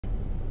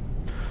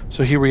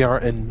So here we are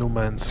in No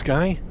Man's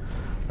Sky,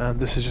 and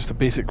this is just a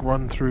basic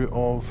run through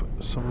of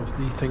some of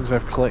the things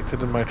I've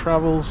collected in my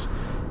travels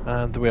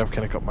and the way I've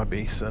kind of got my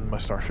base and my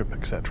starship,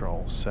 etc.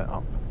 all set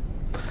up.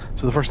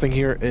 So the first thing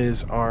here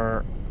is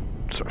our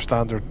sort of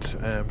standard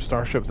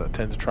starship that I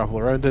tend to travel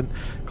around in,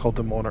 called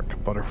the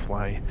Monarch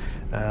Butterfly.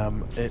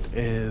 It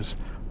is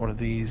one of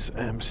these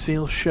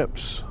sail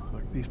ships.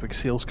 Like these big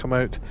sails come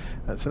out.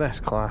 It's an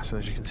S-class,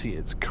 and as you can see,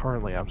 it's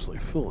currently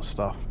absolutely full of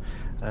stuff,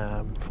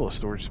 full of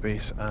storage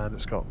space, and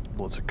it's got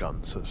loads of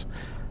guns. So it's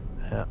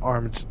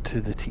armed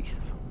to the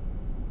teeth.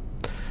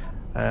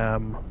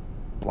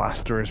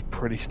 Blaster is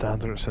pretty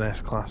standard. It's an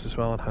S-class as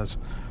well. It has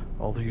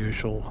all the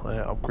usual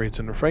upgrades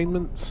and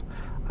refinements.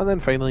 And then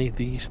finally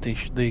the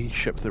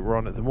ship that we're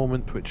on at the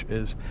moment, which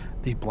is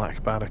the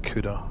Black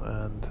Barracuda,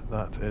 and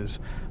that is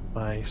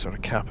my sort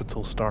of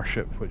capital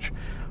starship, which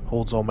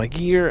holds all my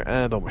gear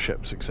and all my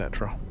ships,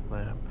 etc.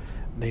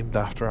 Named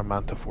after a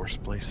Manta Force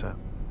playset.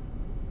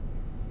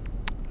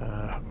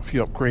 A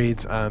few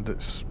upgrades, and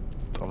it's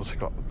obviously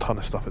got a ton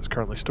of stuff it's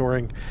currently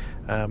storing,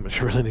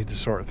 which I really need to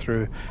sort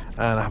through,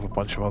 and I have a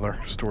bunch of other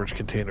storage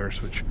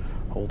containers which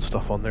hold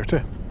stuff on there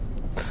too.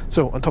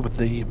 So on top of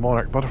the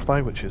Monarch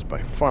Butterfly, which is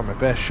by far my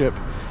best ship,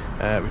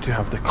 we do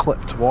have the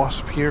Clipped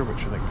Wasp here,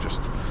 which I think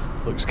just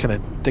looks kind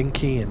of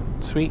dinky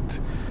and sweet.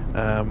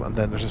 And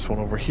then there's this one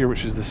over here,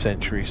 which is the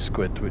Century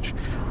Squid, which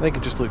I think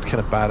it just looked kind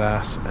of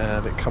badass,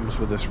 and it comes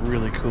with this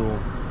really cool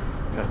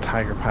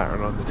tiger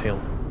pattern on the tail.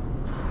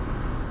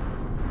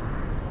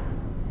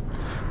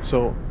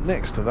 So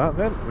next to that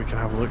then, we can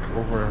have a look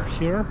over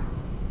here,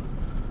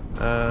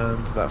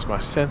 and that's my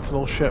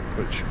Sentinel ship,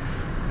 which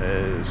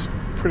is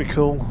pretty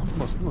cool. I'm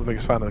not the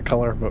biggest fan of the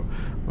colour, but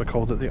we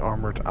called it the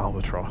Armoured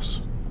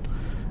Albatross.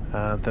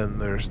 And then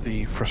there's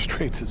the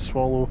Frustrated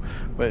Swallow,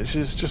 which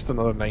is just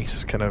another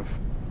nice kind of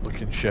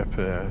looking ship.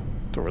 Don't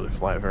really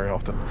fly it very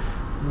often,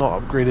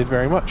 not upgraded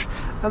very much.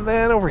 And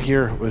then over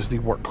here was the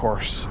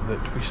workhorse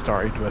that we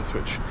started with,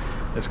 which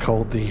is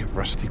called the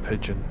Rusty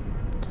Pigeon.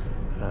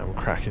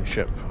 Cracking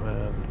ship,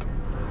 and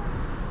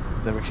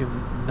then we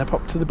can nip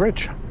up to the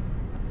bridge.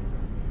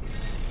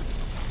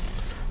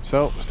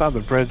 So,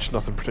 standard bridge,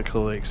 nothing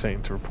particularly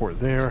exciting to report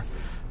there.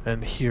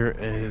 And here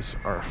is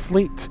our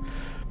fleet.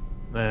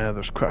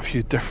 There's quite a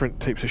few different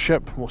types of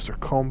ship. Most are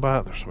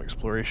combat, there's some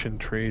exploration,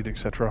 trade,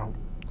 etc.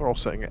 They're all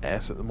sitting at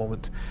S at the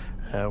moment,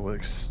 with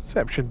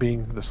exception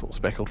being this little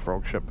speckled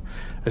frog ship.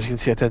 As you can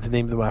see, I tend to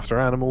name them after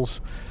animals.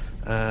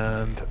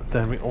 And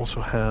then we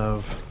also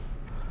have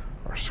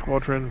our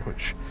squadron,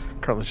 which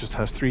currently just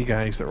has 3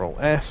 guys that are all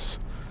S.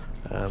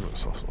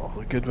 It's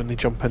awfully good when they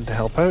jump in to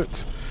help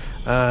out.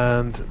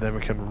 And then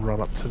we can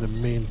run up to the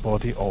main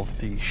body of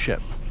the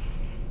ship.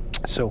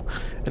 So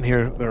in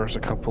here there's a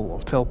couple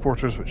of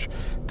teleporters which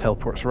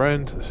teleports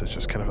around. This is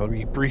just kind of a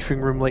wee briefing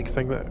room like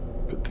thing that I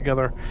put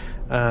together.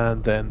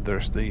 And then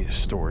there's the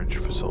storage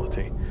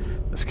facility.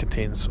 This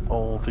contains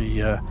all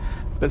the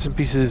bits and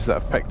pieces that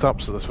I've picked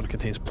up. So this one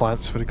contains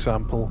plants, for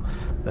example.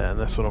 Then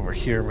this one over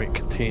here might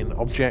contain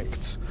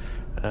objects.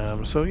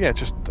 So yeah,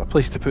 just a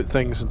place to put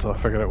things until I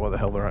figure out what the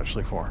hell they're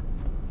actually for.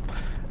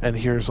 And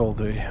here's all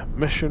the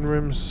mission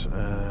rooms,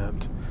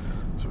 and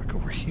so we go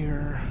over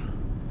here.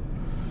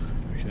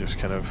 We can just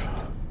kind of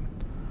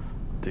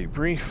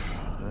debrief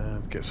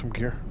and get some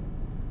gear.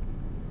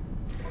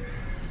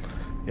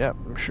 Yeah,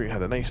 I'm sure you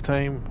had a nice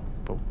time,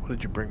 but what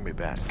did you bring me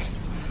back?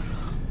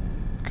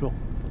 Cool.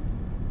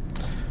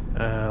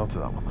 I'll do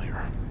that one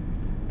later.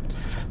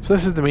 So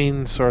this is the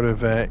main sort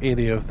of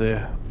area of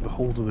the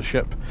hold of the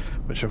ship,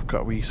 which I've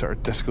got a wee sort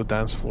of disco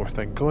dance floor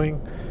thing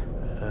going.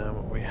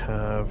 We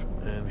have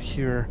in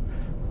here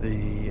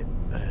the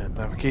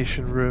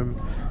navigation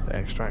room, the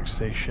extract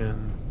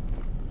station.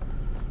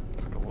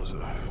 We've got loads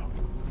of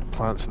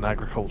plants and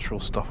agricultural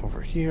stuff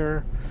over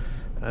here,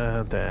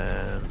 and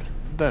then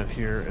down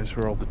here is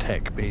where all the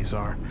tech bays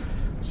are.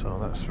 So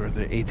that's where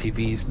the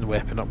ATVs and the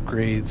weapon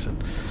upgrades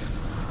and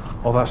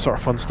all that sort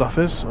of fun stuff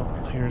is. So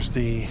here's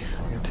the,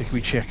 I'm going to take a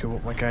wee check of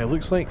what my guy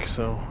looks like.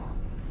 So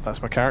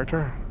that's my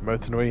character,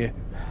 mouthing away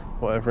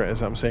whatever it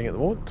is I'm saying at the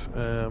moment.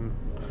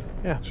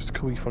 Yeah, just a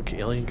cool wee funky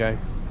alien guy,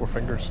 4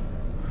 fingers.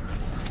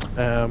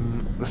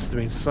 This is the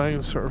main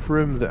science sort of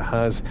room that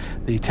has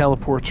the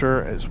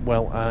teleporter as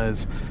well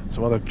as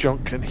some other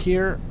junk in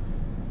here.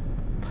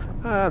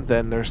 And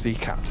then there's the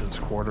captain's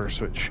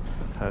quarters, which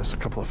has a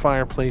couple of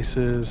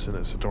fireplaces, and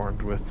it's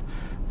adorned with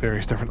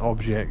various different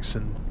objects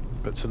and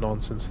bits of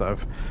nonsense that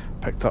I've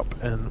picked up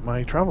in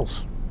my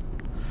travels.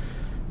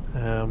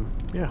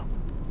 Yeah,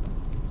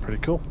 pretty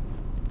cool.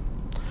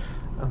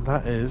 And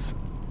that is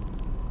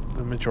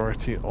the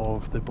majority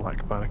of the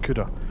Black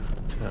Barracuda.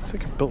 I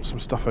think I built some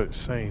stuff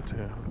outside.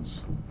 Yeah,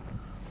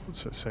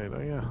 what's outside? Oh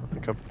yeah, I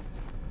think I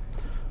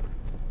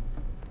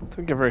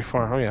didn't get very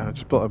far. Oh yeah, I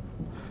just built a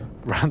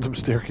random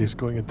staircase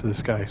going into the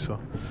sky. So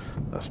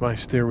that's my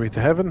stairway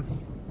to heaven.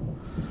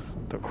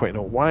 Don't quite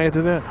know why I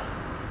did it.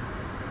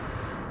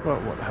 Well,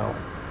 what the hell?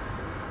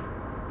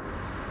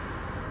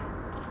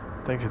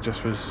 I think I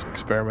just was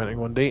experimenting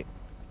one day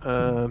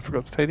and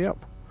forgot to tidy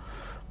up.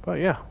 But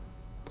yeah,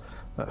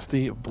 that's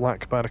the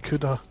Black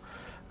Barracuda.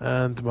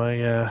 and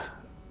my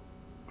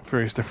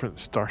various different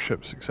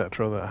starships,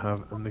 etc. that I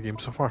have in the game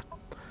so far.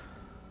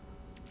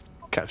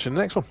 Catch you in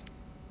the next one.